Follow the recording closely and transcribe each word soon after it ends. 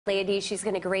Lady, she's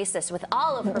going to grace us with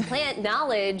all of her plant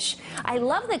knowledge. I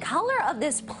love the color of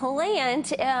this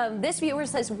plant. This viewer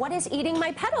says, what is eating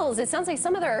my petals? It sounds like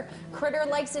some other critter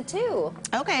likes it too.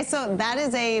 Okay, so that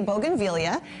is a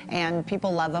bougainvillea, and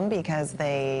people love them because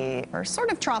they are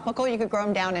sort of tropical. You could grow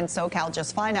them down in SoCal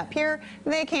just fine. Up here,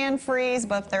 they can freeze,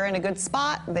 but if they're in a good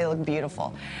spot, they look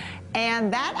beautiful.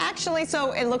 And that actually,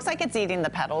 so it looks like it's eating the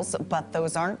petals, but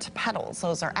those aren't petals.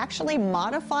 Those are actually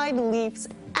modified leaves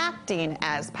acting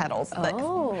as petals.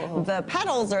 Oh. The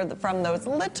petals are from those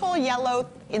little yellow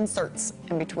inserts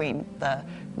in between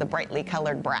the brightly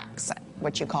colored bracts,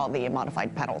 what you call the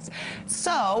modified petals.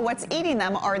 So what's eating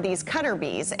them are these cutter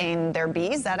bees, and they're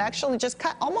bees that actually just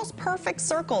cut almost perfect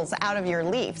circles out of your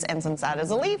leaves. And since that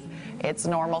is a leaf, it's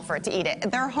normal for it to eat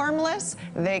it. They're harmless.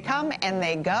 They come and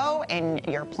they go, and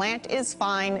your plant is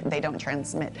fine. They don't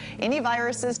transmit any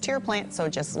viruses to your plant, so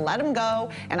just let them go.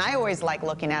 And I always like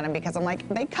looking at them because I'm like,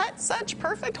 they cut such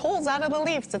perfect holes out of the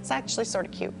leaves. It's actually sort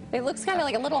of cute. It looks kind of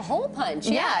like a little hole punch.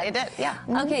 Yeah, it did. Yeah.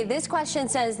 Okay, this question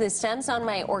says, the stems on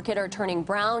my orchid are turning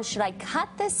brown. Should I cut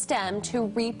the stem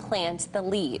to replant the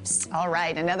leaves? All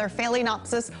right, another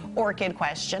Phalaenopsis orchid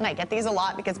question. I get these a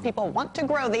lot because people want to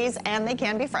grow these and they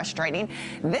can be frustrating.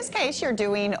 In this case, you're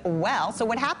doing well. So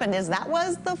what happened is that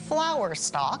was the flower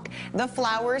stalk. The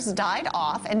flowers died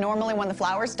off, and normally when the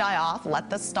flowers die off, let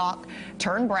the stalk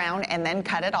turn brown and then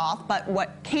cut it off. But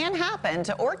what can happen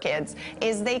to orchids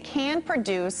is they can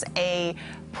produce a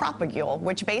propagule,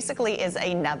 which basically is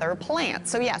another plant.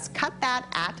 So yes, cut that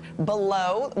at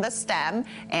below the stem,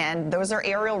 and those are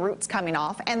aerial roots coming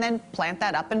off, and then plant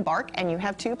that up in bark, and you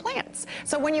have two plants.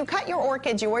 So when you cut your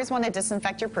orchids, you always want to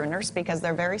disinfect your pruners because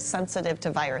they're very sensitive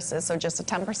to viruses. So just a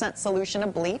 10% solution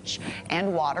of bleach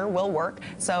and water will work.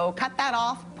 So cut that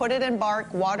off, put it in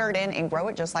bark, water it in, and grow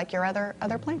it just like your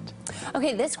other plant.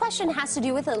 Okay, this question has to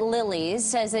do with the lilies.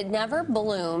 Says it never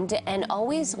bloomed and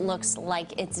always looks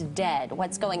like it's dead.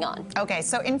 What's going on? Okay,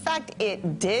 so in fact,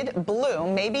 it did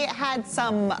bloom. Maybe it had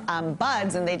some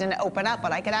buds and they didn't open up,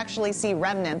 but I could actually see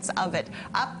remnants of it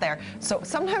up there. So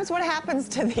sometimes what happens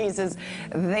to these is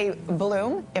they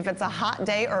bloom. If it's a hot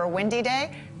day or a windy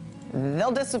day,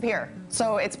 they'll disappear.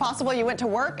 So it's possible you went to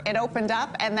work, it opened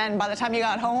up, and then by the time you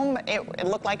got home, it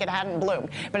looked like it hadn't bloomed.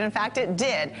 But in fact, it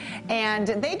did. And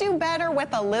they do better with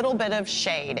a little bit of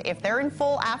shade. If they're in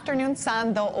full afternoon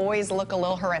sun, they'll always look a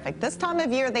little horrific. This time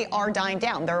of year, they are dying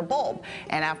down. They're a bulb.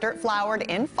 And after it flowered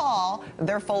in fall,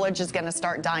 their foliage is going to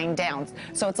start dying down.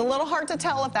 So it's a little hard to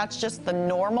tell if that's just the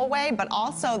normal way, but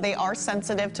also they are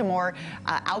sensitive to more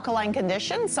alkaline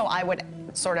conditions. So I would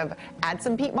sort of add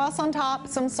some peat moss on top,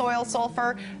 some soil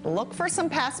sulfur, look for some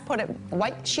pests, put a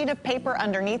white sheet of paper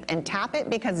underneath and tap it,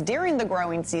 because during the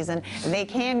growing season they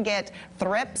can get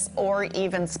thrips or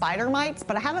even spider mites,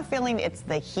 but I have a feeling it's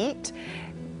the heat.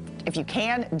 If you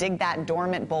can, dig that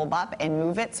dormant bulb up and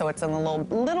move it so it's in a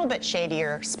little bit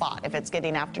shadier spot. If it's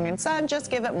getting afternoon sun, just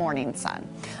give it morning sun.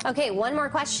 Okay, one more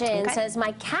question. Okay. Says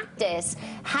my cactus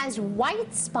has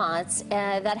white spots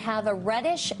that have a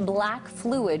reddish black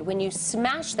fluid when you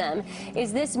smash them.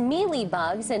 Is this mealy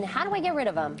bugs, and how do I get rid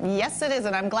of them? Yes, it is,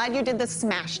 and I'm glad you did the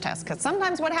smash test, because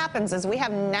sometimes what happens is we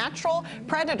have natural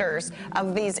predators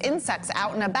of these insects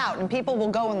out and about, and people will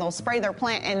go and they'll spray their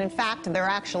plant, and in fact, they're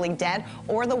actually dead,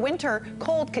 or the winter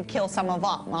cold could kill some of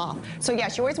them off. So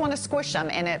yes, you always want to squish them,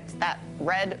 and it's that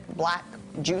red, black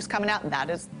juice coming out, that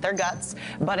is their guts.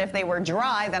 But if they were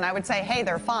dry, then I would say, hey,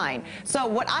 they're fine. So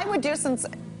what I would do, since,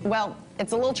 well,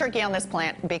 it's a little tricky on this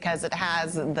plant because it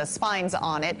has the spines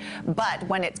on it, but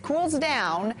when it cools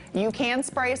down, you can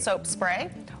spray a soap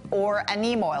spray or a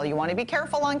neem oil. You want to be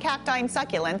careful on cacti and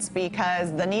succulents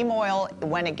because the neem oil,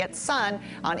 when it gets sun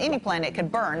on any plant, it could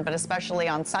burn, but especially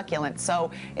on succulents.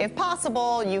 So if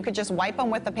possible, you could just wipe them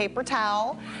with a paper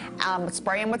towel,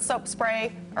 spray them with soap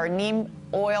spray or neem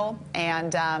oil,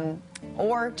 and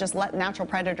or just let natural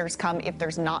predators come if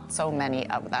there's not so many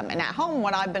of them. And at home,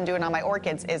 what I've been doing on my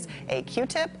orchids is a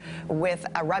Q-tip with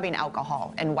a rubbing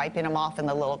alcohol and wiping them off in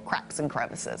the little cracks and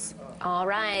crevices. All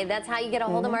right, that's how you get a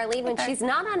hold of Marlene when she's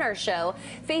not on our show.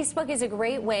 Facebook is a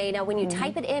great way. Now, when you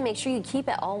type it in, make sure you keep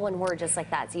it all one word, just like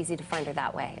that. It's easy to find her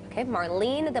that way. Okay,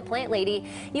 Marlene, the Plant Lady.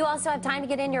 You also have time to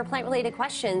get in your plant-related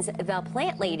questions. The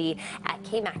Plant Lady at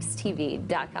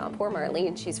kmaxtv.com. Poor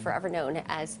Marlene, she's forever known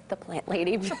as the Plant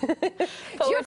Lady.